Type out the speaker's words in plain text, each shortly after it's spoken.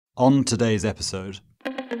On today's episode,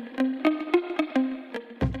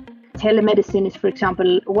 telemedicine is, for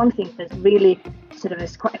example, one thing that's really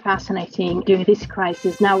is quite fascinating during this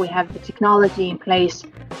crisis. Now we have the technology in place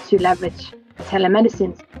to leverage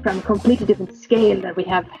telemedicine from a completely different scale that we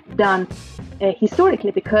have done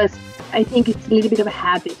historically, because I think it's a little bit of a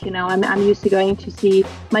habit. I'm used to going to see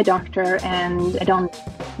my doctor, and I don't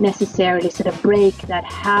necessarily break that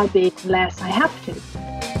habit unless I have to.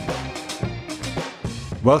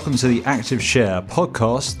 Welcome to the Active Share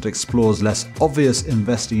podcast that explores less obvious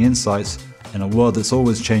investing insights in a world that's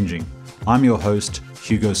always changing. I'm your host,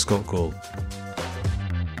 Hugo Scott-Gall.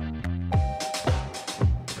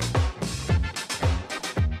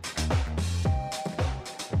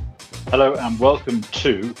 Hello and welcome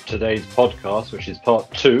to today's podcast, which is part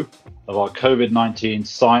 2 of our COVID-19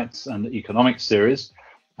 Science and Economics series.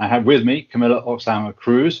 I have with me Camilla Oxhamre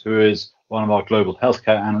Cruse, who is one of our global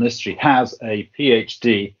healthcare analysts. She has a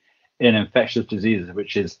Ph.D. in infectious diseases,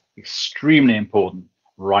 which is extremely important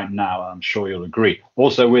right now. I'm sure you'll agree.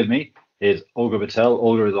 Also with me is Olga Bitel.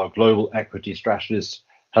 Olga is our global equity strategist.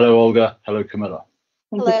 Hello, Olga. Hello, Camilla.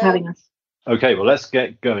 Thank you for having us. Okay, well, let's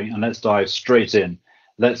get going and let's dive straight in.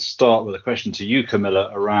 Let's start with a question to you, Camilla,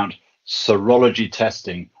 around serology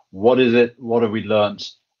testing. What is it? What have we learned?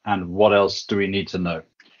 And what else do we need to know?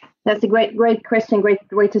 That's a great question. Great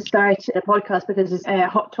way to start the podcast, because it's a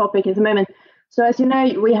hot topic at the moment. So as you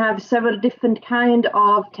know, we have several different kind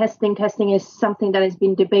of testing. Testing is something that has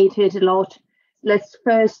been debated a lot. Let's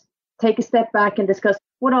first take a step back and discuss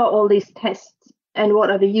what are all these tests and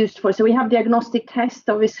what are they used for. So we have diagnostic tests,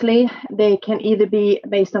 obviously. They can either be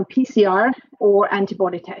based on PCR or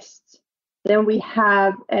antibody tests. Then we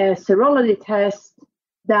have serology tests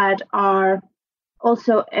that are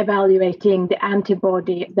also evaluating the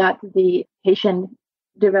antibody that the patient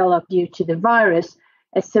developed due to the virus.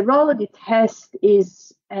 A serology test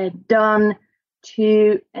is done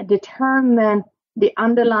to determine the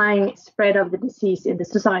underlying spread of the disease in the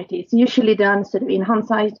society. It's usually done in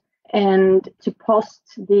hindsight, and to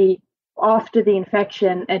after the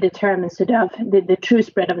infection determines the true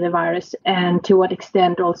spread of the virus, and to what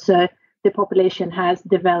extent also the population has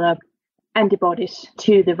developed antibodies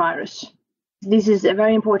to the virus. This is a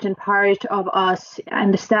very important part of us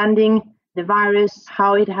understanding the virus,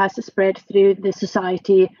 how it has spread through the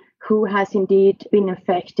society, who has indeed been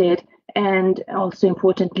infected, and also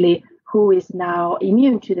importantly, who is now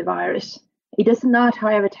immune to the virus. It does not,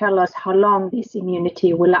 however, tell us how long this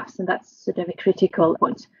immunity will last, and that's a critical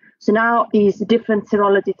point. So now these different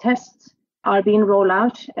serology tests are being rolled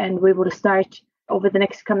out, and we will start over the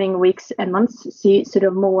next coming weeks and months see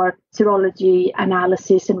more serology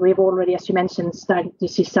analysis, and we've already, as you mentioned, started to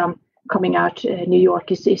see some coming out. New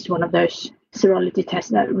York is one of those serology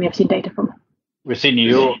tests that we have seen data from. We've seen New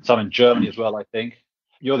York, some in Germany as well, I think.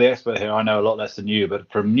 You're the expert here. I know a lot less than you,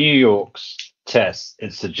 but from New York's tests,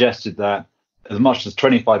 it suggested that as much as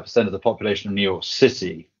 25% of the population of New York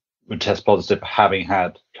City would test positive for having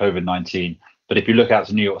had COVID-19. But if you look out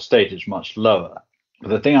to New York State, it's much lower. But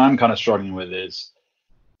the thing I'm kind of struggling with is,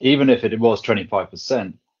 even if it was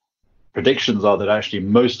 25%, predictions are that actually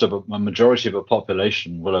a majority of a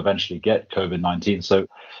population will eventually get COVID-19. So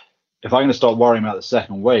if I'm going to start worrying about the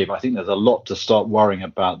second wave, I think there's a lot to start worrying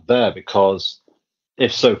about there, because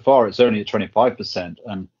if so far it's only at 25%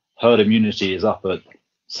 and herd immunity is up at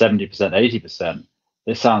 70%, 80%,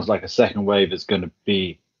 this sounds like a second wave is going to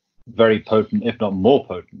be very potent, if not more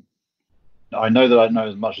potent. I know that I know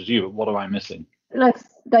as much as you, but what am I missing? Let's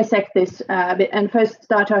dissect this a bit and first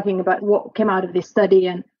start talking about what came out of this study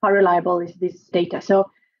and how reliable is this data.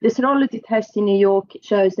 So the serology test in New York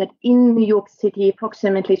shows that in New York City,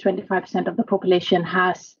 approximately 25% of the population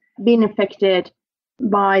has been infected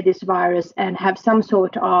by this virus and have some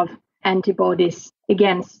sort of antibodies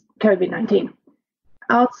against COVID-19.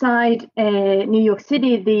 Outside New York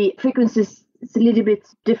City, the frequency is a little bit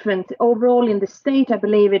different. Overall in the state, I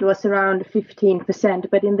believe it was around 15%,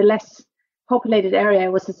 but in the less populated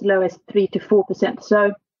area was as low as 3 to 4%.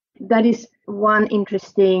 So that is one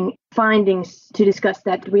interesting findings to discuss,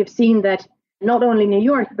 that we've seen that not only in New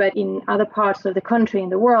York, but in other parts of the country, in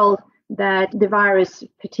the world, that the virus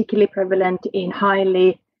particularly prevalent in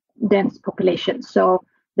highly dense populations. So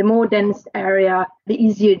the more dense area, the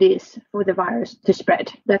easier it is for the virus to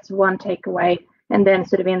spread. That's one takeaway. And then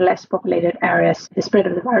in less populated areas, the spread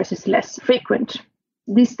of the virus is less frequent.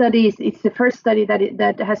 This study it's the first study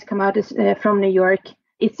that has come out from New York.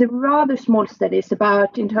 It's a rather small study. It's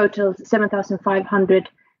about in total 7,500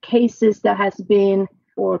 cases that has been,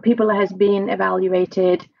 or people that has been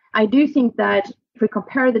evaluated. I do think that if we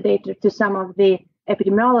compare the data to some of the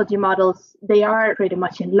epidemiology models, they are pretty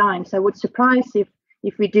much in line. So I would surprise if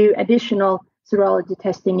if we do additional serology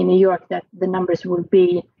testing in New York, that the numbers will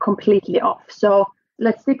be completely off. So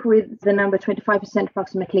let's stick with the number 25%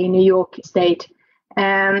 approximately in New York State.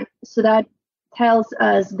 So that tells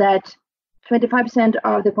us that 25%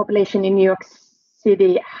 of the population in New York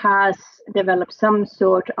City has developed some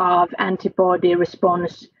sort of antibody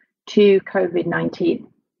response to COVID-19.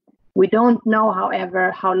 We don't know,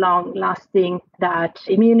 however, how long lasting that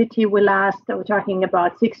immunity will last. We're talking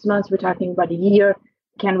about 6 months, we're talking about a year.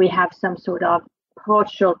 Can we have some sort of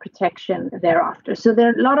partial protection thereafter? So there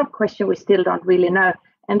are a lot of questions we still don't really know.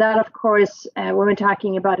 And that, of course, when we're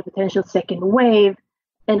talking about a potential second wave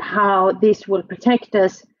and how this will protect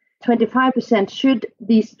us, 25%, should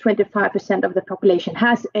these 25% of the population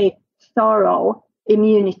has a thorough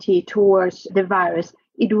immunity towards the virus,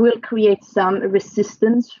 it will create some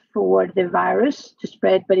resistance for the virus to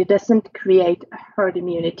spread, but it doesn't create herd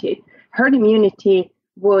immunity. Herd immunity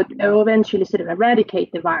would eventually sort of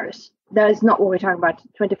eradicate the virus. That is not what we're talking about.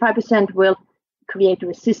 25% will create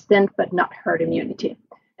resistance, but not herd immunity.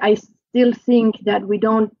 I still think that we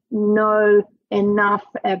don't know enough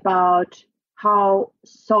about how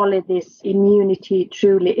solid this immunity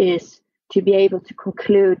truly is to be able to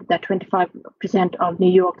conclude that 25% of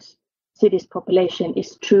New York City's population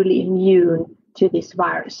is truly immune to this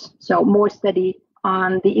virus. So more study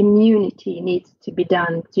on the immunity needs to be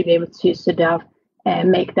done to be able to sort of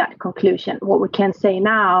make that conclusion. What we can say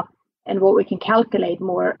now and what we can calculate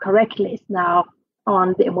more correctly is now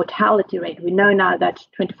on the mortality rate. We know now that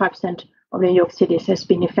 25% of New York City has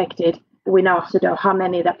been affected. We know sort of how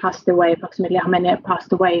many that passed away, approximately how many have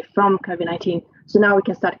passed away from COVID-19. So now we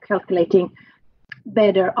can start calculating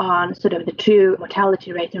better on sort of the true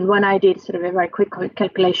mortality rate. And when I did sort of a very quick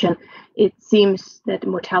calculation, it seems that the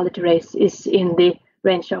mortality rate is in the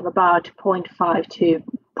range of about 0.5 to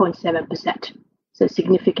 0.7%. So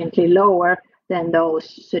significantly lower than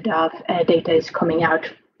those sort of data is coming out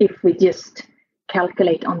if we just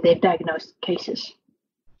calculate on the diagnosed cases.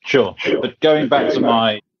 Sure. But going back to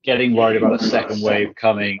my getting worried about a second wave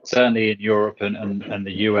coming, certainly in Europe and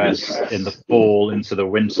the US in the fall into the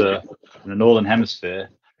winter in the Northern Hemisphere,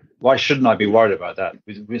 why shouldn't I be worried about that?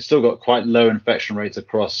 We've still got quite low infection rates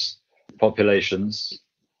across populations.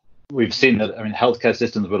 We've seen that, healthcare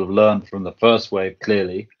systems would have learned from the first wave,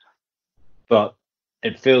 clearly. But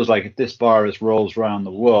it feels like if this virus rolls around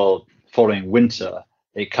the world following winter,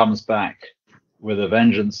 it comes back with a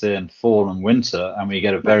vengeance in fall and winter, and we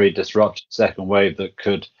get a very disrupted second wave that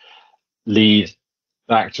could lead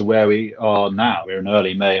back to where we are now. We're in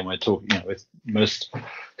early May, and we're talking, with most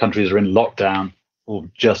countries are in lockdown or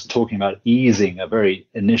just talking about a very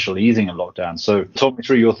initial easing of lockdown. So talk me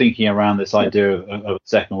through your thinking around this idea of a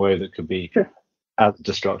second wave that could be as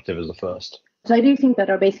destructive as the first. So I do think that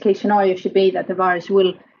our base case scenario should be that the virus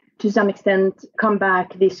will, to some extent, come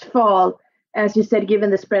back this fall. As you said,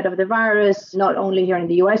 given the spread of the virus, not only here in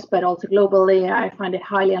the US, but also globally, I find it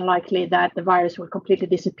highly unlikely that the virus will completely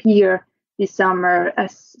disappear this summer,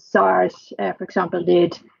 as SARS, for example,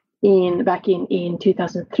 did back in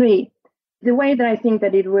 2003. The way that I think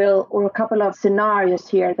that it will, or a couple of scenarios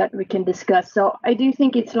here that we can discuss. So I do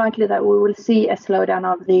think it's likely that we will see a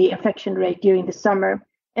slowdown of the infection rate during the summer,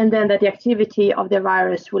 and then that the activity of the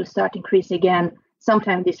virus will start increase again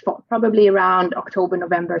sometime this fall, probably around October,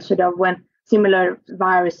 November, sort of when similar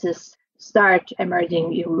viruses start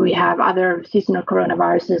emerging. We have other seasonal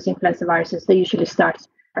coronaviruses, influenza viruses, they usually start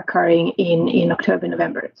occurring in October,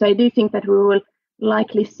 November. So I do think that we will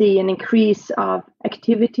likely see an increase of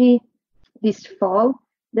activity this fall.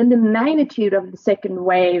 Then the magnitude of the second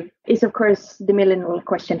wave is, of course, the million-dollar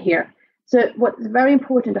question here. So what's very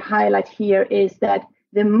important to highlight here is that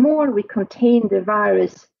the more we contain the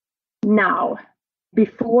virus now,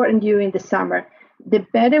 before and during the summer, the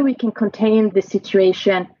better we can contain the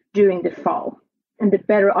situation during the fall, and the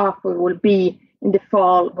better off we will be in the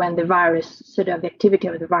fall when the activity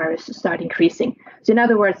of the virus start increasing. So in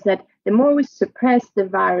other words, that the more we suppress the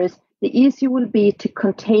virus, the easier it will be to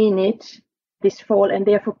contain it this fall, and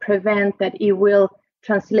therefore prevent that it will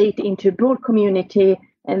translate into a broad community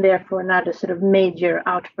and therefore another sort of major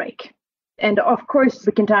outbreak. And of course,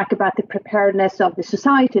 we can talk about the preparedness of the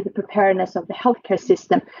society, the preparedness of the healthcare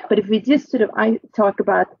system. But if we just talk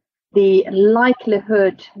about the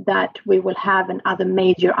likelihood that we will have another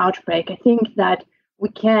major outbreak, I think that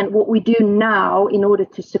what we do now in order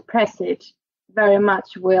to suppress it very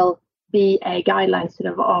much will be a guideline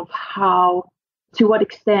of how, to what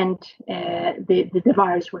extent the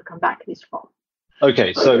virus will come back this fall.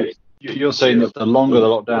 Okay, so you're saying that the longer the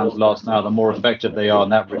lockdowns last now, the more effective they are,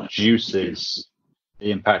 and that reduces the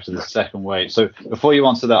impact of the second wave. So before you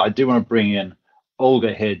answer that, I do want to bring in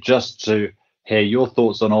Olga here just to hear your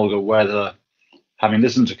thoughts on, Olga, whether, having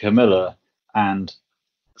listened to Camilla and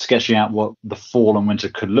sketching out what the fall and winter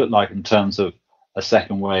could look like in terms of a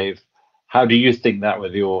second wave, how do you think that,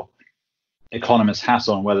 with your economist hat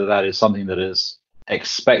on, whether that is something that is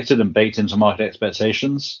expected and baked into market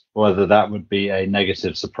expectations, or whether that would be a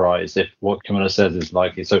negative surprise if what Camilla says is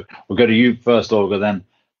likely? So we'll go to you first, Olga, then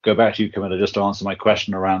go back to you, Camilla, just to answer my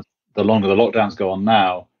question around the longer the lockdowns go on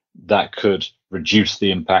now, that could reduce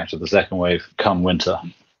the impact of the second wave come winter.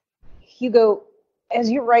 Hugo, as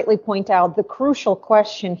you rightly point out, the crucial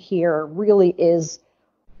question here really is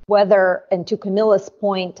whether, and to Camilla's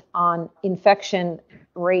point on infection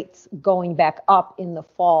rates going back up in the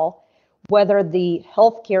fall, whether the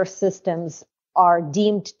healthcare systems are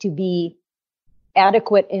deemed to be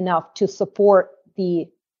adequate enough to support the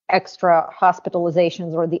extra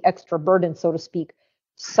hospitalizations or the extra burden, so to speak,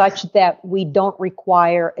 such that we don't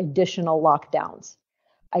require additional lockdowns.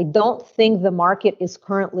 I don't think the market is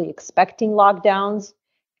currently expecting lockdowns.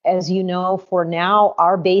 As you know, for now,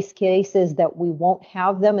 our base case is that we won't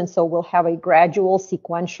have them. And so we'll have a gradual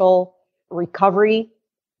sequential recovery,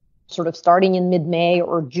 sort of starting in mid-May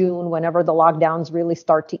or June, whenever the lockdowns really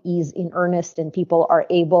start to ease in earnest and people are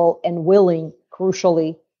able and willing,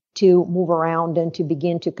 crucially, to move around and to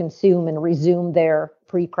begin to consume and resume their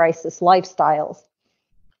pre-crisis lifestyles.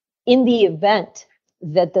 In the event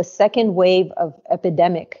that the second wave of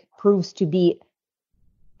epidemic proves to be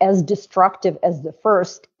as destructive as the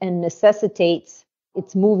first and necessitates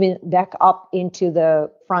its moving back up into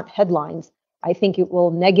the front headlines, I think it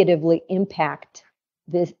will negatively impact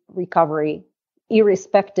this recovery,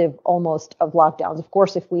 irrespective almost of lockdowns. Of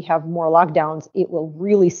course, if we have more lockdowns, it will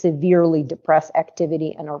really severely depress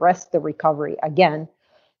activity and arrest the recovery again.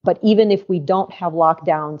 But even if we don't have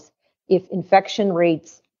lockdowns, if infection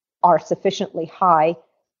rates are sufficiently high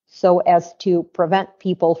so as to prevent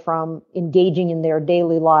people from engaging in their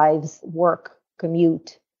daily lives, work,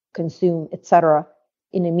 commute, consume, etc.,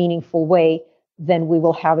 in a meaningful way, then we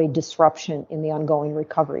will have a disruption in the ongoing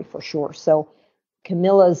recovery for sure. So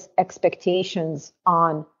Camilla's expectations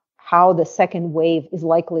on how the second wave is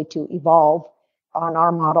likely to evolve on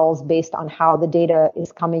our models based on how the data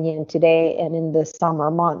is coming in today and in the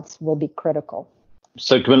summer months will be critical.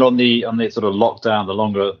 So Camilla, on the sort of lockdown, the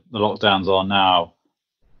longer the lockdowns are now,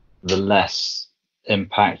 the less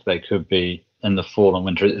impact they could be in the fall and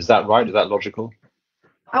winter. Is that right? Is that logical?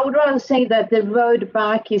 I would rather say that the road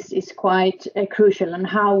back is quite crucial, and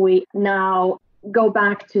how we now go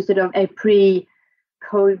back to sort of a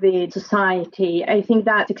pre-COVID society. I think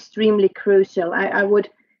that's extremely crucial. I would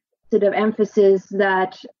sort of emphasize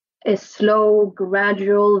that a slow,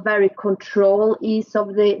 gradual, very controlled ease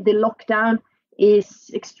of the lockdown is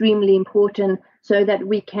extremely important, so that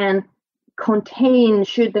we can contain,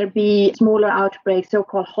 should there be smaller outbreaks,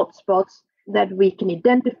 so-called hotspots, that we can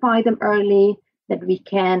identify them early, that we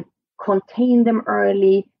can contain them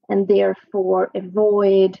early, and therefore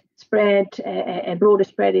avoid spread, a broader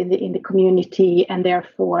spread in the community, and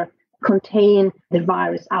therefore contain the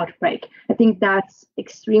virus outbreak. I think that's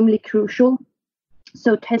extremely crucial.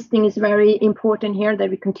 So testing is very important here, that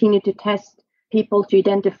we continue to test people to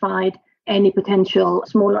identify any potential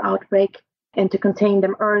smaller outbreak and to contain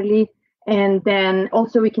them early. And then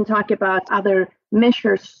also we can talk about other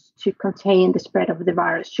measures to contain the spread of the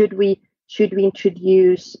virus. Should we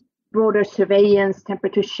introduce broader surveillance,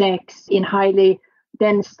 temperature checks in highly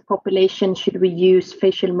dense population? Should we use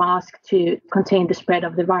facial masks to contain the spread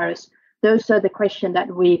of the virus? Those are the questions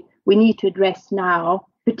that we need to address now,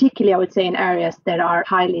 particularly I would say in areas that are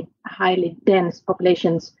highly dense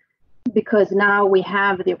populations, because now we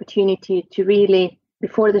have the opportunity to really,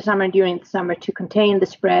 before the summer and during the summer, to contain the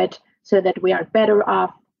spread, so that we are better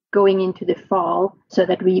off going into the fall, so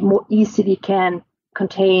that we more easily can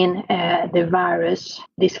contain the virus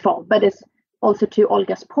this fall. But it's also to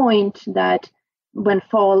Olga's point that when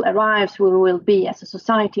fall arrives, we will be, as a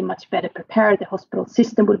society, much better prepared. The hospital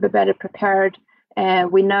system will be better prepared.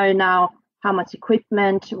 We know now how much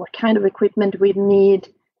equipment, what kind of equipment we need,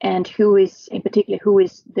 and who is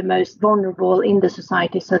the most vulnerable in the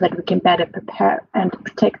society, so that we can better prepare and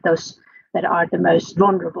protect those that are the most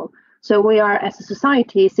vulnerable. So we are, as a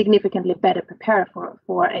society, significantly better prepared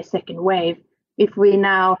for a second wave. If we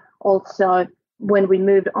now also, when we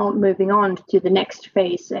moving on to the next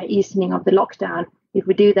phase, easing of the lockdown, if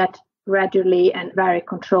we do that gradually and very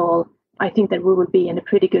controlled, I think that we will be in a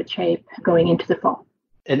pretty good shape going into the fall.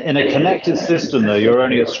 In a connected system, though, you're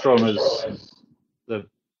only as strong as the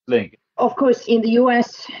link. Of course, in the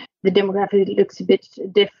US, the demographic looks a bit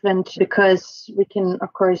different, because we can,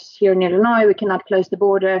 of course, here in Illinois, we cannot close the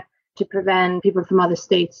border to prevent people from other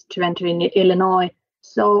states to enter in Illinois.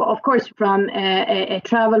 So, of course, from a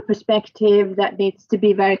travel perspective, that needs to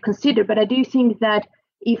be very considered. But I do think that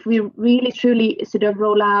if we really truly sort of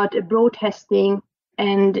roll out a broad testing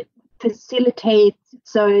and facilitate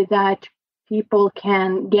so that people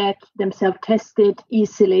can get themselves tested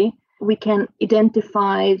easily, we can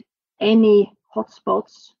identify any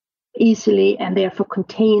hotspots easily and therefore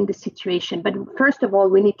contain the situation. But first of all,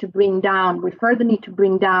 we further need to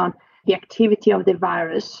bring down the activity of the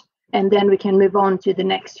virus, and then we can move on to the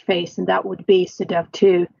next phase, and that would be sort of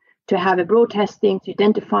to have a broad testing to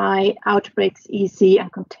identify outbreaks easy and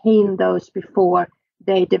contain those before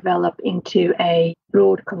they develop into a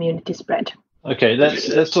broad community spread. Okay,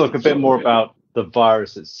 let's talk a bit more about the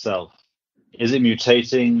virus itself. Is it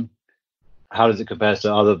mutating? How does it compare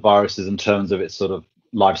to other viruses in terms of its sort of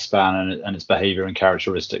lifespan and its behavior and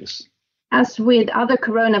characteristics? As with other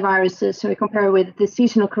coronaviruses, so we compare with the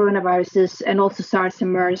seasonal coronaviruses and also SARS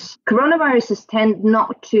and MERS, coronaviruses tend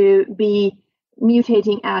not to be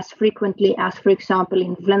mutating as frequently as, for example,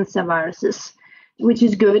 influenza viruses, which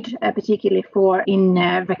is good, particularly for in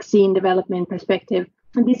vaccine development perspective.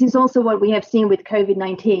 And this is also what we have seen with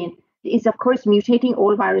COVID-19. It's of course mutating,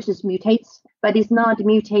 all viruses mutates, but it's not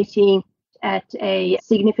mutating at a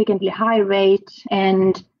significantly high rate,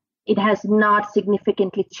 and it has not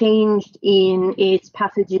significantly changed in its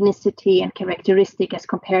pathogenicity and characteristic as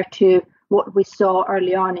compared to what we saw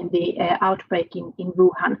early on in the outbreak in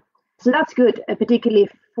Wuhan. So that's good, particularly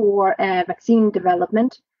for vaccine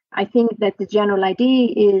development. I think that the general idea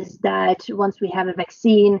is that once we have a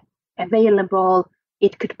vaccine available,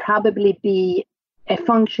 it could probably be a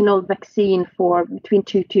functional vaccine for between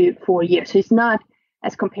 2 to 4 years. So it's not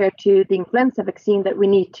as compared to the influenza vaccine that we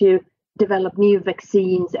need to develop new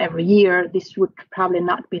vaccines every year. This would probably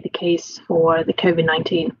not be the case for the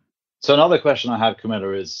COVID-19. So another question I have,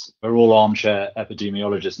 Camilla, is we're all armchair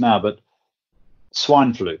epidemiologists now, but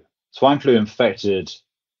swine flu. Swine flu infected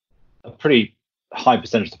a pretty high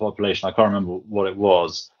percentage of the population. I can't remember what it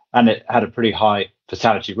was. And it had a pretty high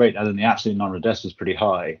fatality rate, and then the absolute number of deaths was pretty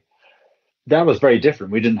high. That was very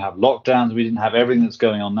different. We didn't have lockdowns. We didn't have everything that's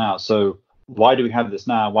going on now. So why do we have this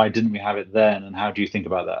now? Why didn't we have it then? And how do you think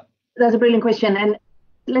about that? That's a brilliant question. And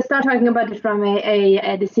let's start talking about it from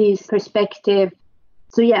a disease perspective.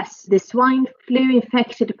 So yes, the swine flu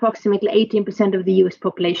infected approximately 18% of the US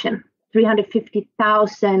population.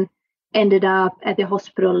 350,000 ended up at the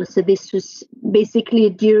hospital. So this was basically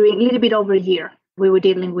during a little bit over a year we were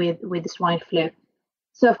dealing with the swine flu.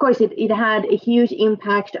 So of course it had a huge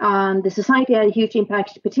impact on the society, had a huge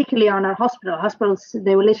impact particularly on our hospital. Hospitals,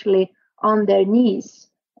 they were literally on their knees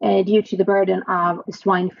due to the burden of the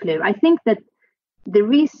swine flu. I think that the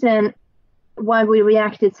reason why we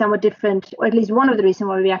reacted somewhat different, or at least one of the reasons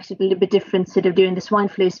why we reacted a little bit different sort of during the swine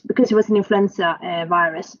flu is because it was an influenza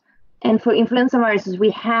virus. And for influenza viruses, we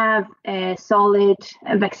have a solid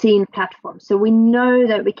vaccine platform. So we know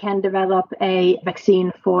that we can develop a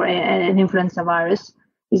vaccine for an influenza virus.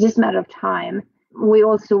 It's just a matter of time. We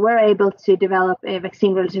also were able to develop a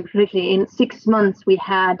vaccine relatively quickly. In 6 months, we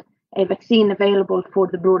had a vaccine available for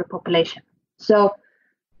the broader population. So,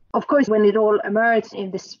 of course, when it all emerged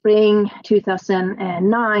in the spring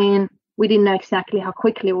 2009, we didn't know exactly how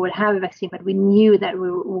quickly we would have a vaccine, but we knew that we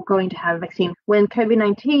were going to have a vaccine. When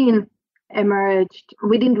COVID-19 emerged,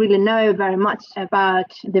 we didn't really know very much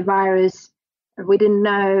about the virus. We didn't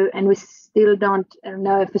know, and we still don't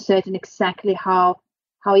know for certain exactly how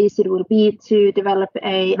easy it will be to develop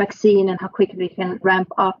a vaccine and how quickly we can ramp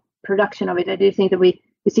up production of it. I do think that we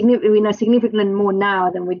know significantly more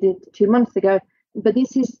now than we did 2 months ago. But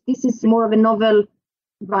this is more of a novel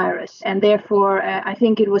virus, and therefore I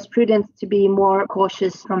think it was prudent to be more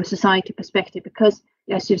cautious from a society perspective, because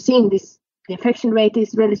as you've seen, the infection rate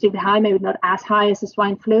is relatively high, maybe not as high as the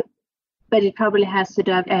swine flu, but it probably has sort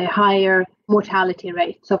of a higher mortality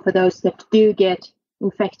rate. So for those that do get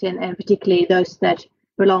infected, and particularly those that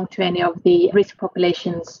belong to any of the risk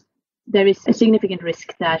populations, there is a significant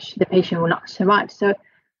risk that the patient will not survive. So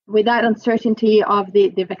with that uncertainty of the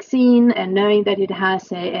vaccine and knowing that it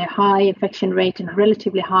has a high infection rate and a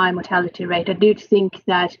relatively high mortality rate, I do think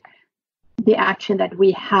that the action that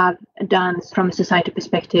we have done from a society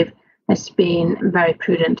perspective has been very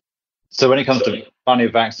prudent. So when it comes to finding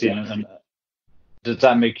a vaccine, and does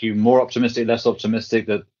that make you more optimistic, less optimistic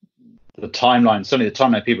that the timeline, certainly the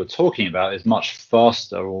timeline people are talking about, is much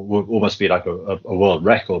faster, or will almost be like a world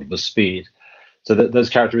record for speed? So that those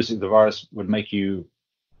characteristics of the virus would make you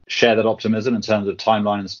share that optimism in terms of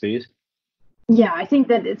timeline and speed? Yeah, I think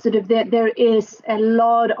that it's sort of there is a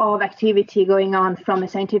lot of activity going on from a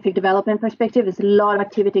scientific development perspective. There's a lot of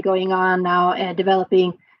activity going on now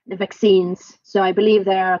developing the vaccines. So I believe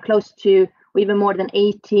there are close to even more than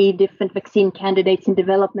 80 different vaccine candidates in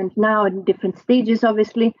development now in different stages,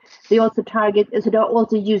 obviously. They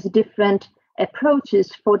also use different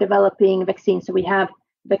approaches for developing vaccines. So we have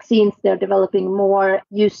vaccines they're developing more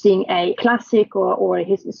using a classic or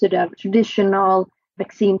his sort of traditional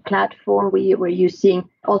vaccine platform. We were using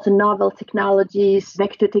also novel technologies,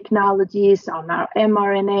 vector technologies,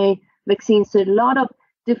 mRNA vaccines. So a lot of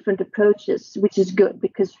different approaches, which is good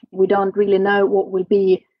because we don't really know what will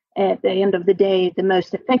be at the end of the day the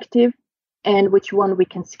most effective and which one we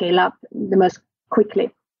can scale up the most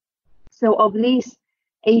quickly. So of these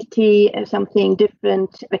 80 something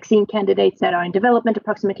different vaccine candidates that are in development,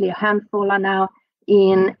 approximately a handful are now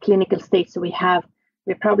in clinical stage. So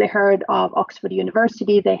we've probably heard of Oxford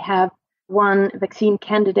University. They have one vaccine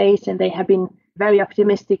candidate and they have been very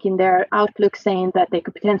optimistic in their outlook, saying that they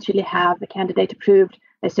could potentially have a candidate approved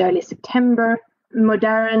as early as September.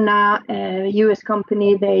 Moderna, a US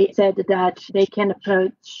company, they said that they can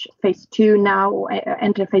approach phase 2 now or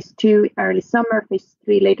enter phase 2 early summer, phase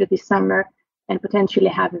 3 later this summer, and potentially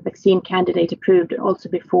have a vaccine candidate approved also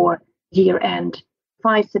before year end.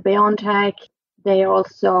 Pfizer-BioNTech, they are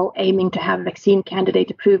also aiming to have a vaccine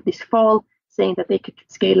candidate approved this fall, saying that they could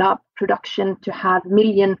scale up production to have 1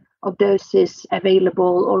 million of doses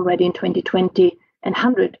available already in 2020 and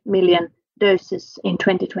 100 million doses in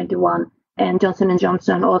 2021. And Johnson &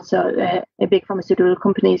 Johnson, also a big pharmaceutical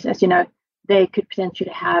companies, as you know, they could potentially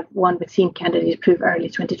have one vaccine candidate approved early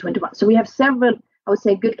 2021. So we have several, I would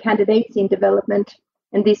say, good candidates in development,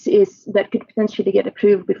 and that could potentially get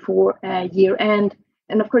approved before year end.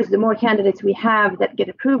 And of course, the more candidates we have that get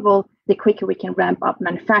approval, the quicker we can ramp up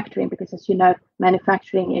manufacturing, because as you know,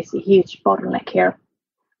 manufacturing is a huge bottleneck here.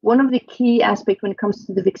 One of the key aspects when it comes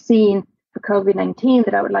to the vaccine for COVID-19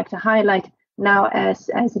 that I would like to highlight now as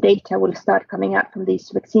data will start coming out from these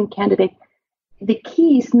vaccine candidates, the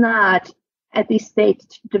key is not at this stage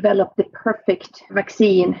to develop the perfect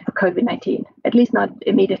vaccine for COVID-19, at least not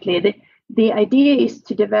immediately. The idea is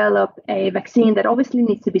to develop a vaccine that obviously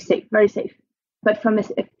needs to be safe, very safe. But from an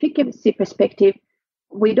efficacy perspective,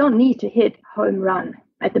 we don't need to hit home run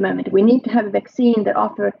at the moment. We need to have a vaccine that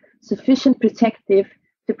offers sufficient protective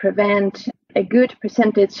to prevent a good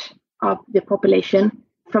percentage of the population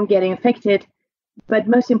from getting affected. But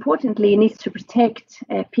most importantly, it needs to protect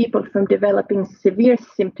people from developing severe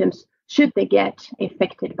symptoms should they get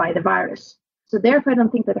infected by the virus. So therefore, I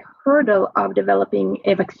don't think that the hurdle of developing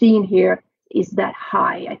a vaccine here is that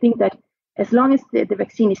high. I think that as long as the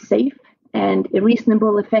vaccine is safe and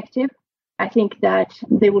reasonable effective, I think that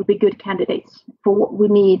there will be good candidates for what we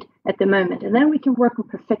need at the moment. And then we can work on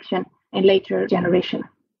perfection in later generation.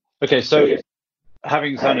 Okay, so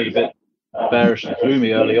having sounded a bit bearish and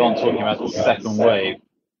gloomy early on, talking about the second wave,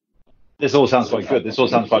 this all sounds quite good. This all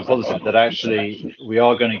sounds quite positive, that actually we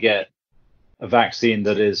are going to get a vaccine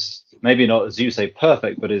that is maybe not, as you say,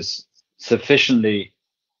 perfect, but is sufficiently,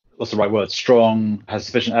 what's the right word, strong, has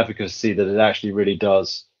sufficient efficacy that it actually really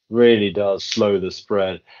does slow the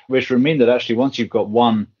spread, which would mean that actually once you've got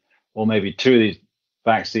one or maybe two of these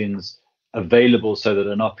vaccines available so that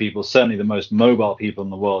enough people, certainly the most mobile people in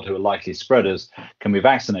the world who are likely spreaders, can be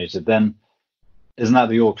vaccinated, then isn't that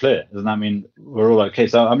the all clear? Doesn't that mean we're all okay?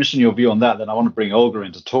 So I'm interested in your view on that. Then I want to bring Olga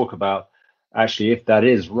in to talk about actually if that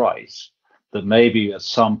is right, that maybe at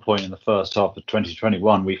some point in the first half of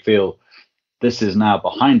 2021, we feel this is now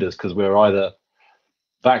behind us because we're either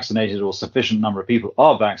vaccinated or sufficient number of people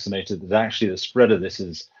are vaccinated that actually the spread of this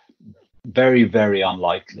is very, very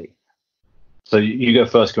unlikely. So you go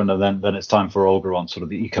first, and then it's time for Olga on sort of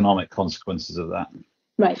the economic consequences of that.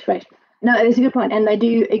 Right. No, it's a good point. And I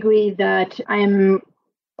do agree that I'm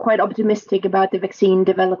quite optimistic about the vaccine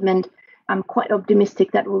development. I'm quite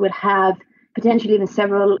optimistic that we will have potentially even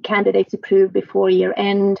several candidates approved before year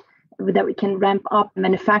end, that we can ramp up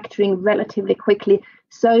manufacturing relatively quickly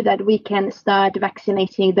so that we can start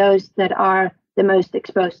vaccinating those that are the most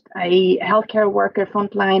exposed, i.e. healthcare worker,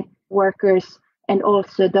 frontline workers, and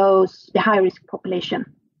also the high-risk population.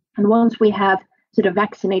 And once we have sort of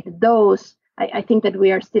vaccinated those, I think that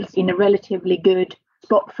we are still in a relatively good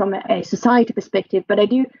spot from a society perspective. But I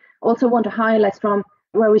do also want to highlight from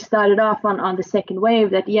where we started off on the second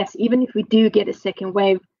wave that, yes, even if we do get a second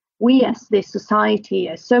wave, we as the society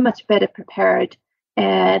are so much better prepared.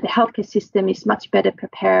 The healthcare system is much better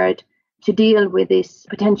prepared to deal with this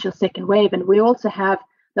potential second wave. And we also have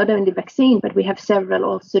not only the vaccine, but we have several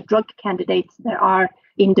also drug candidates that are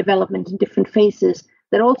in development in different phases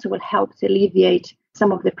that also will help to alleviate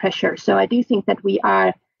some of the pressure. So I do think that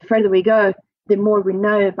the further we go, the more we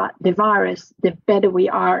know about the virus, the better we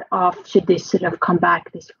are off should this sort of come back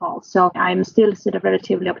this fall. So I'm still sort of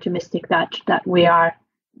relatively optimistic that we are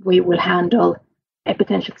we will handle a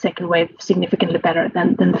potential second wave significantly better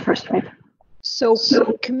than the first wave. So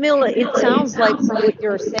Camilla, it sounds like from what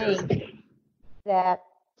you're saying that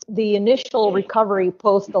the initial recovery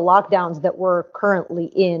post the lockdowns that we're currently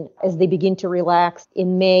in, as they begin to relax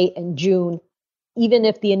in May and June, even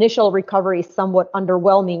if the initial recovery is somewhat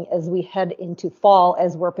underwhelming as we head into fall,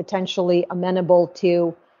 as we're potentially amenable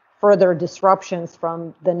to further disruptions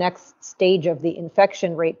from the next stage of the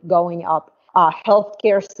infection rate going up,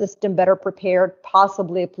 healthcare system better prepared,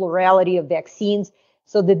 possibly a plurality of vaccines.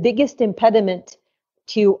 So the biggest impediment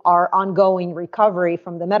to our ongoing recovery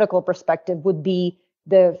from the medical perspective would be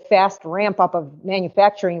the fast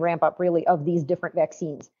manufacturing ramp up really of these different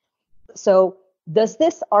vaccines. So does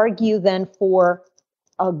this argue then for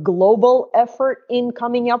a global effort in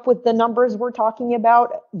coming up with the numbers we're talking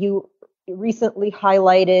about? You recently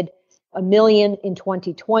highlighted 1 million in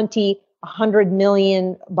 2020, 100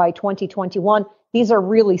 million by 2021. These are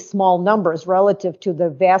really small numbers relative to the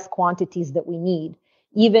vast quantities that we need.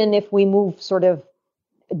 Even if we move sort of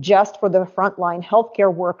just for the frontline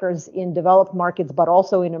healthcare workers in developed markets, but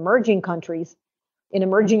also in emerging countries, in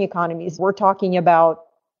emerging economies, we're talking about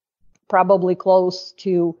probably close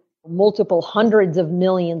to multiple hundreds of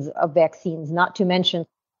millions of vaccines, not to mention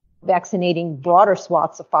vaccinating broader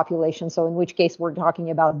swaths of population. So in which case we're talking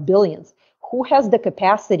about billions. Who has the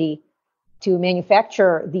capacity to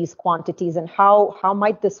manufacture these quantities, and how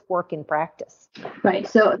might this work in practice? Right.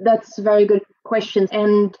 So that's a very good question.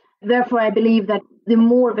 And therefore, I believe that the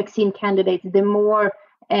more vaccine candidates, the more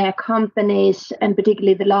companies, and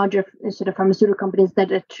particularly the larger sort of pharmaceutical companies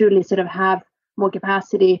that truly sort of have more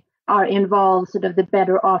capacity are involved, sort of the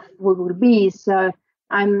better off we will be. So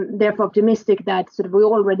I'm therefore optimistic that sort of we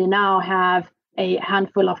already now have a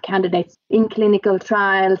handful of candidates in clinical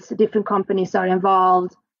trials. Different companies are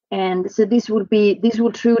involved. And so this will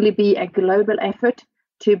truly be a global effort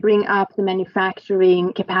to bring up the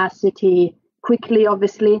manufacturing capacity quickly,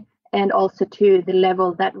 obviously, and also to the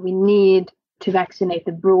level that we need to vaccinate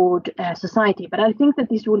the broad society. But I think that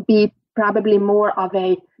this will be probably more of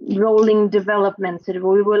a rolling development. So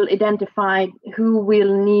we will identify who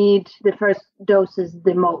will need the first doses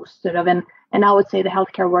the most, sort of, and I would say the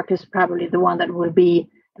healthcare workers probably the one that will be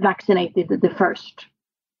vaccinated the first.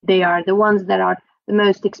 They are the ones that are the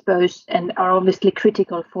most exposed and are obviously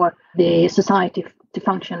critical for the society to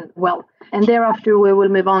function well. And thereafter, we will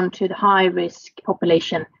move on to the high-risk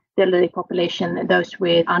population, the elderly population, those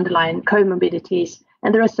with underlying comorbidities.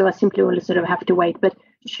 And the rest of us simply will sort of have to wait. But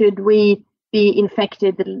should we be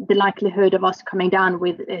infected, the likelihood of us coming down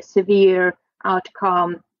with a severe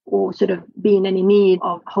outcome or sort of being in any need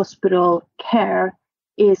of hospital care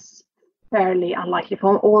is fairly unlikely.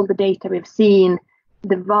 From all the data we've seen,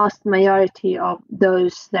 the vast majority of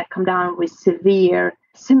those that come down with severe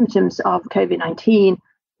symptoms of COVID-19,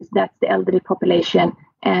 that's the elderly population,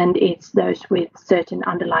 and it's those with certain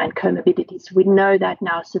underlying comorbidities. We know that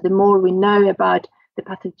now. So the more we know about the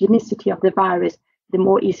pathogenicity of the virus, the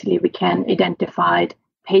more easily we can identify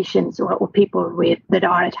patients or people that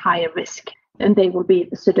are at higher risk. And they will be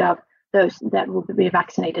sort of those that will be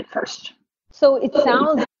vaccinated first. So it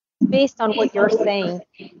sounds, based on what you're saying,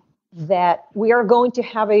 that we are going to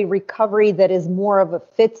have a recovery that is more of a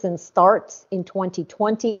fits and starts in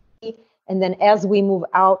 2020. And then as we move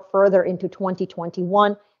out further into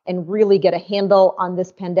 2021 and really get a handle on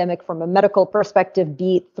this pandemic from a medical perspective,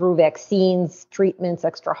 be it through vaccines, treatments,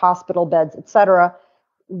 extra hospital beds, et cetera,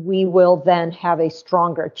 we will then have a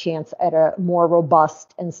stronger chance at a more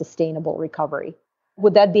robust and sustainable recovery.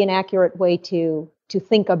 Would that be an accurate way to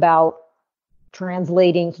think about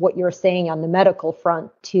translating what you're saying on the medical front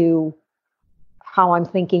to how I'm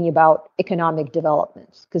thinking about economic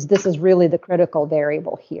developments? Because this is really the critical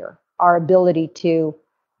variable here, our ability to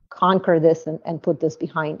conquer this and put this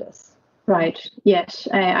behind us. Right. Yes,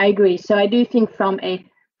 I agree. So I do think from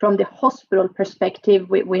the hospital perspective,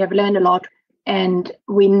 we have learned a lot, and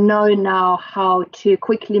we know now how to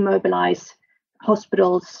quickly mobilize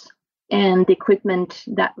hospitals and the equipment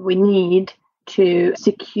that we need to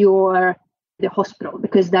secure the hospital,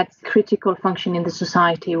 because that's critical function in the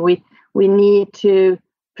society. We need to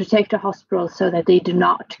protect the hospitals so that they do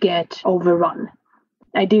not get overrun.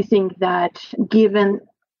 I do think that given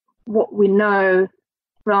what we know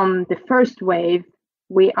from the first wave,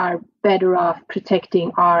 we are better off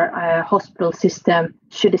protecting our hospital system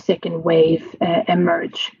should a second wave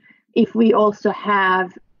emerge. If we also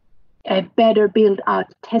have a better built out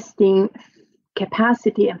testing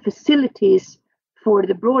capacity and facilities for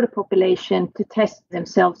the broader population to test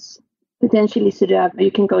themselves, potentially sort of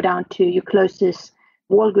you can go down to your closest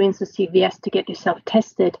Walgreens or CVS to get yourself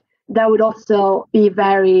tested. That would also be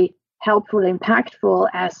very helpful, impactful,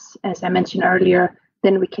 as I mentioned earlier,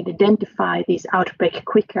 then we can identify these outbreaks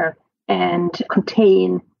quicker and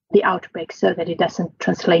contain the outbreak so that it doesn't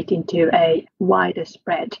translate into a wider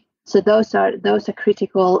spread. So those are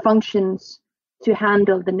critical functions to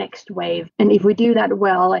handle the next wave. And if we do that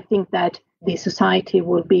well, I think that the society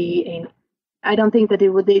will be I don't think that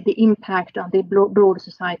the impact on the broader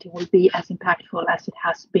society will be as impactful as it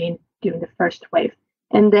has been during the first wave.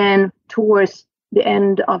 And then towards the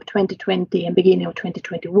end of 2020 and beginning of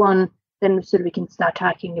 2021, then sort of we can start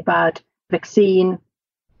talking about vaccine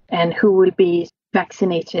and who will be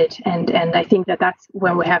vaccinated. And I think that that's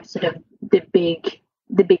when we have sort of the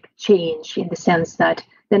big change, in the sense that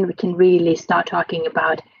then we can really start talking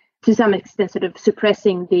about, to some extent, sort of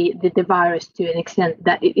suppressing the virus to an extent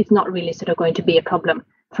that it's not really sort of going to be a problem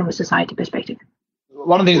from a society perspective.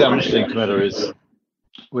 One of the things that I'm interested in, Camilla, is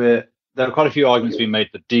there are quite a few arguments being made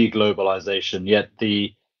for deglobalization, yet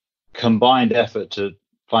the combined effort to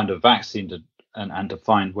find a vaccine and to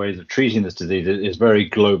find ways of treating this disease is very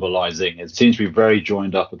globalizing. It seems to be very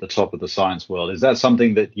joined up at the top of the science world. Is that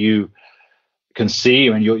something that you can see?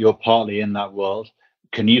 I mean, you're partly in that world.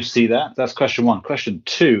 Can you see that? That's question one. Question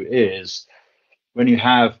two is, when you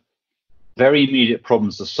have very immediate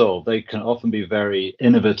problems to solve, they can often be very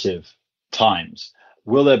innovative times.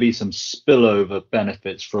 Will there be some spillover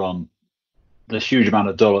benefits from the huge amount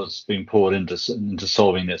of dollars being poured into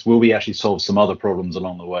solving this? Will we actually solve some other problems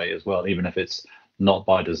along the way as well, even if it's not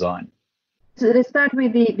by design? So let's start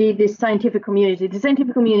with the scientific community. The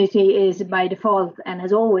scientific community is by default and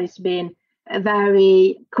has always been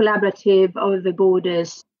very collaborative over the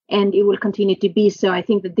borders, and it will continue to be so. I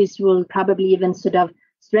think that this will probably even sort of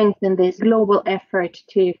strengthen this global effort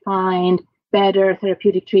to find better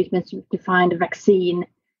therapeutic treatments, to find a vaccine.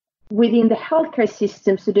 Within the healthcare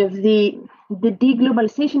system, sort of the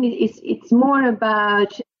deglobalization it's more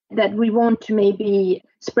about that we want to maybe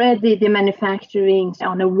spread the manufacturing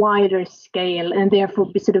on a wider scale, and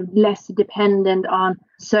therefore be sort of less dependent on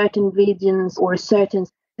certain regions or certain,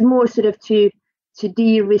 more sort of to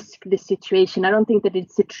de-risk the situation. I don't think that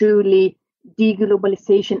it's a truly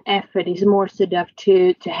deglobalization effort. It's more sort of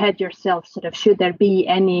to hedge yourself, sort of should there be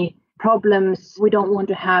any problems. We don't want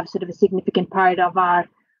to have sort of a significant part of our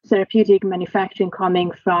therapeutic manufacturing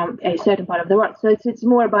coming from a certain part of the world. So it's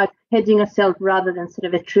more about hedging ourselves rather than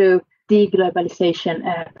sort of a true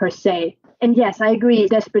deglobalization per se. And yes, I agree,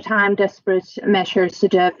 desperate time, desperate measures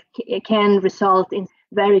sort of can result in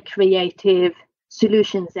very creative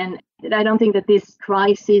solutions. And I don't think that this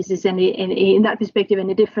crisis is in that perspective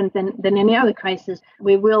any different than any other crisis.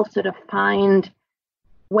 We will sort of find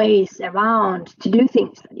ways around to do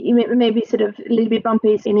things. It may be sort of a little bit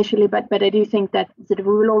bumpy initially, but I do think that sort of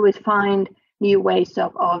we will always find new ways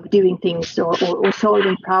of doing things or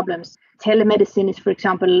solving problems. Telemedicine is, for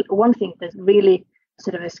example, one thing that really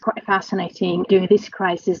sort of is quite fascinating during this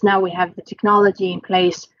crisis. Now we have the technology in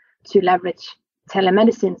place to leverage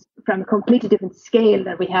telemedicine from a completely different scale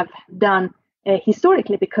that we have done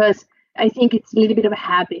historically, because I think it's a little bit of a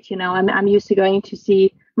habit. You know, I'm used to going to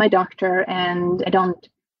see my doctor, and I don't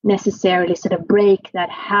necessarily sort of break that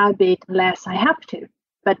habit unless I have to.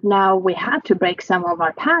 But now we have to break some of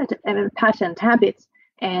our patent habits,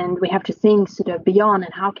 and we have to think sort of beyond,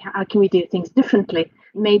 and how can we do things differently?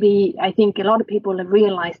 Maybe I think a lot of people have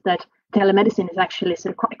realized that telemedicine is actually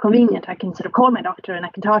sort of quite convenient. I can sort of call my doctor and I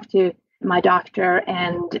can talk to my doctor,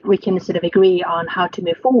 and we can sort of agree on how to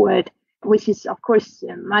move forward, which is of course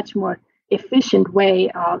a much more efficient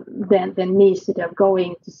way than me sort of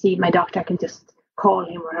going to see my doctor. I can just call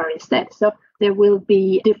him or her instead. So there will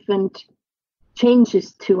be different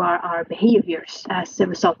changes to our behaviors as a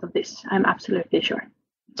result of this. I'm absolutely sure.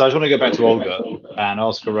 So I just want to go back to Olga and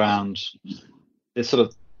ask around this sort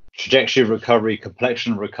of trajectory of recovery,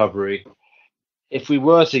 complexion of recovery. If we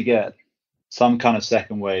were to get some kind of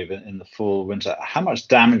second wave in the fall, winter, how much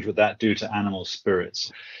damage would that do to animal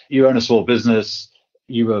spirits? You own a small business,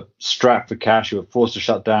 you were strapped for cash, you were forced to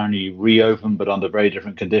shut down, you reopen, but under very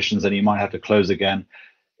different conditions, and you might have to close again.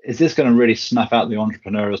 Is this going to really snuff out the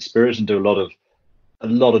entrepreneurial spirit and do a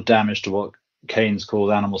lot of damage to what Keynes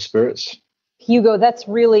calls animal spirits? Hugo, that's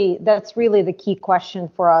really the key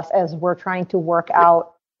question for us as we're trying to work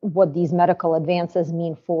out what these medical advances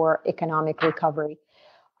mean for economic recovery.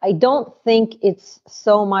 I don't think it's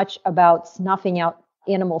so much about snuffing out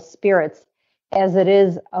animal spirits as it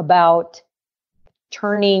is about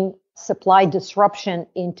turning supply disruption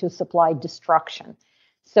into supply destruction.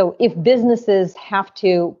 So if businesses have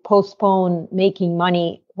to postpone making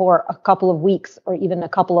money for a couple of weeks or even a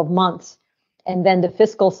couple of months, and then the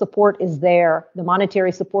fiscal support is there, the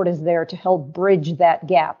monetary support is there to help bridge that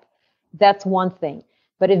gap, that's one thing.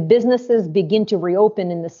 But if businesses begin to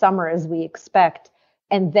reopen in the summer as we expect,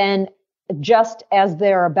 and then just as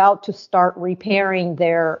they're about to start repairing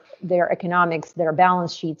their economics, their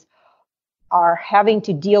balance sheets, are having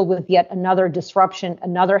to deal with yet another disruption,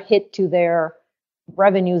 another hit to their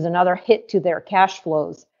revenues, another hit to their cash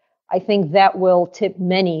flows, I think that will tip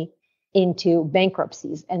many into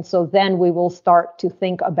bankruptcies. And so then we will start to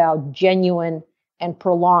think about genuine and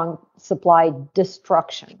prolonged supply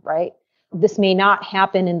destruction, right? This may not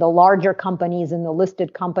happen in the larger companies, in the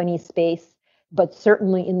listed company space, but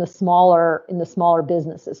certainly in the smaller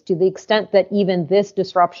businesses, to the extent that even this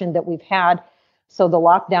disruption that we've had, so the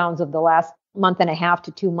lockdowns of the last month and a half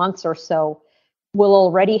to 2 months or so, will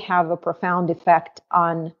already have a profound effect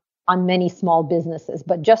on many small businesses.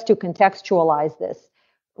 But just to contextualize this,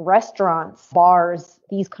 restaurants, bars,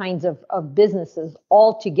 these kinds of businesses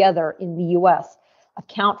all together in the US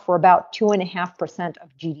account for about 2.5%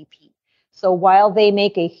 of GDP. So while they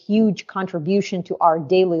make a huge contribution to our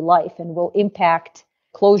daily life and will impact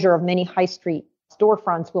closure of many high street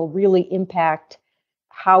storefronts, will really impact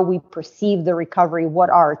how we perceive the recovery, what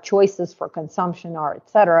our choices for consumption are, et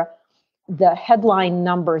cetera, the headline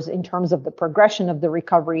numbers in terms of the progression of the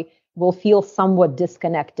recovery will feel somewhat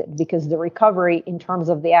disconnected, because the recovery in terms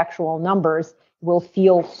of the actual numbers will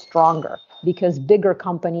feel stronger, because bigger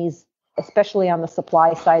companies, especially on the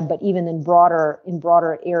supply side, but even in broader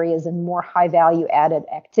areas and more high value added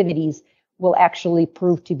activities, will actually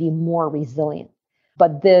prove to be more resilient.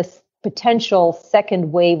 But this potential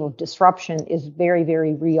second wave of disruption is very,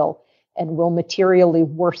 very real and will materially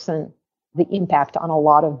worsen the impact on a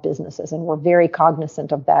lot of businesses. And we're very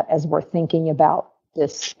cognizant of that as we're thinking about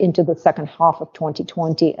this into the second half of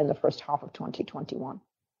 2020 and the first half of 2021.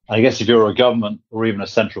 I guess if you're a government or even a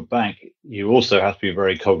central bank, you also have to be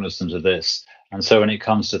very cognizant of this. And so when it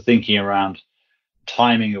comes to thinking around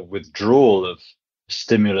timing of withdrawal of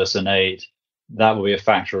stimulus and aid, that will be a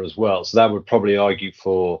factor as well. So that would probably argue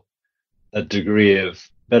for a degree of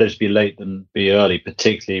better to be late than be early,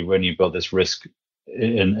 particularly when you've got this risk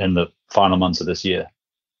in the final months of this year.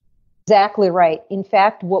 Exactly right. In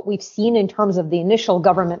fact, what we've seen in terms of the initial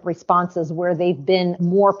government responses, where they've been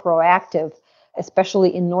more proactive,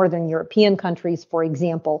 especially in Northern European countries, for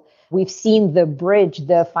example, we've seen the bridge,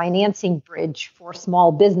 the financing bridge for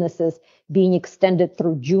small businesses being extended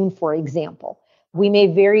through June, for example. We may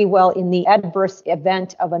very well, in the adverse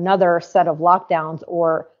event of another set of lockdowns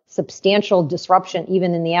or substantial disruption,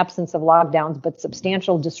 even in the absence of lockdowns, but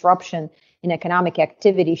substantial disruption in economic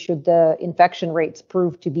activity, should the infection rates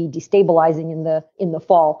prove to be destabilizing in the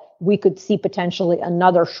fall, we could see potentially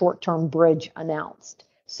another short-term bridge announced.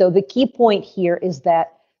 So the key point here is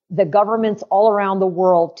that the governments all around the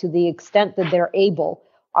world, to the extent that they're able,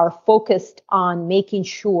 are focused on making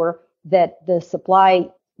sure that the supply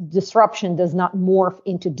disruption does not morph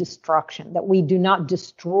into destruction, that we do not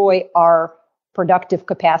destroy our productive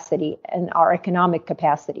capacity and our economic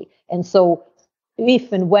capacity. And so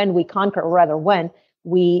if and when we conquer, or rather when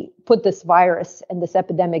we put this virus and this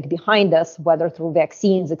epidemic behind us, whether through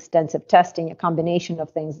vaccines, extensive testing, a combination of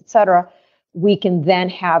things, et cetera, we can then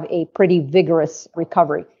have a pretty vigorous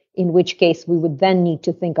recovery, in which case we would then need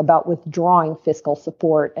to think about withdrawing fiscal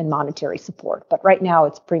support and monetary support. But right now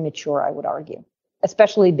it's premature, I would argue,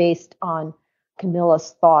 especially based on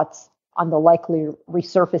Camilla's thoughts on the likely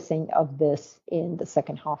resurfacing of this in the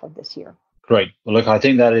second half of this year. Great. Well, look, I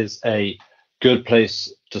think that is a good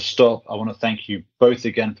place to stop. I want to thank you both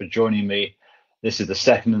again for joining me. This is the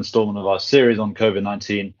second installment of our series on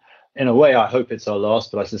COVID-19. In a way, I hope it's our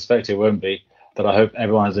last, but I suspect it won't be. But I hope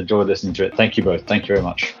everyone has enjoyed listening to it. Thank you both. Thank you very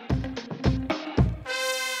much.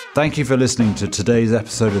 Thank you for listening to today's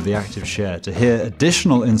episode of The Active Share. To hear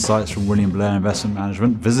additional insights from William Blair Investment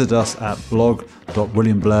Management, visit us at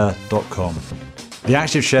blog.williamblair.com. The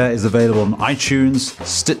Active Share is available on iTunes,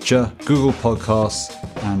 Stitcher, Google Podcasts,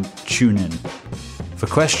 and TuneIn. For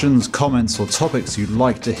questions, comments, or topics you'd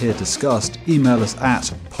like to hear discussed, email us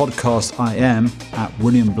at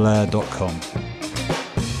podcastim@williamblair.com.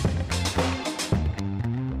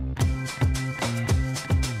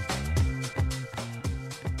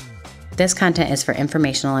 This content is for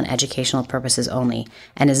informational and educational purposes only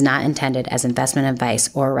and is not intended as investment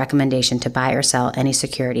advice or a recommendation to buy or sell any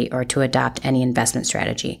security or to adopt any investment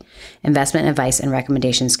strategy. Investment advice and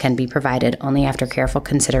recommendations can be provided only after careful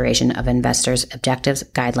consideration of investors' objectives,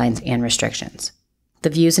 guidelines, and restrictions.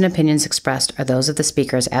 The views and opinions expressed are those of the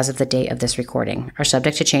speakers as of the date of this recording, are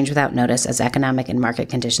subject to change without notice as economic and market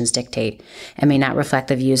conditions dictate, and may not reflect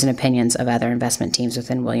the views and opinions of other investment teams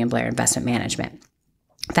within William Blair Investment Management.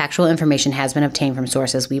 Factual information has been obtained from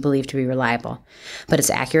sources we believe to be reliable, but its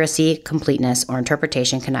accuracy, completeness, or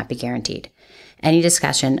interpretation cannot be guaranteed. Any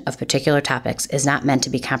discussion of particular topics is not meant to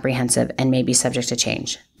be comprehensive and may be subject to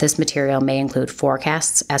change. This material may include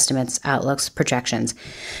forecasts, estimates, outlooks, projections,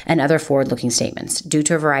 and other forward-looking statements. Due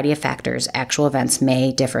to a variety of factors, actual events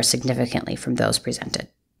may differ significantly from those presented.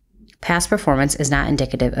 Past performance is not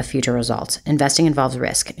indicative of future results. Investing involves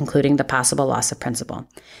risk, including the possible loss of principal.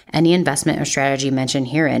 Any investment or strategy mentioned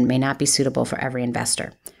herein may not be suitable for every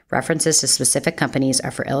investor. References to specific companies are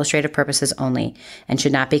for illustrative purposes only and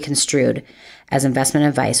should not be construed as investment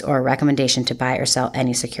advice or a recommendation to buy or sell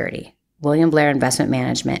any security. William Blair Investment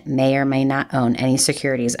Management may or may not own any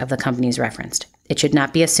securities of the companies referenced. It should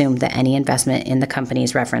not be assumed that any investment in the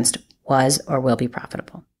companies referenced was or will be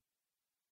profitable.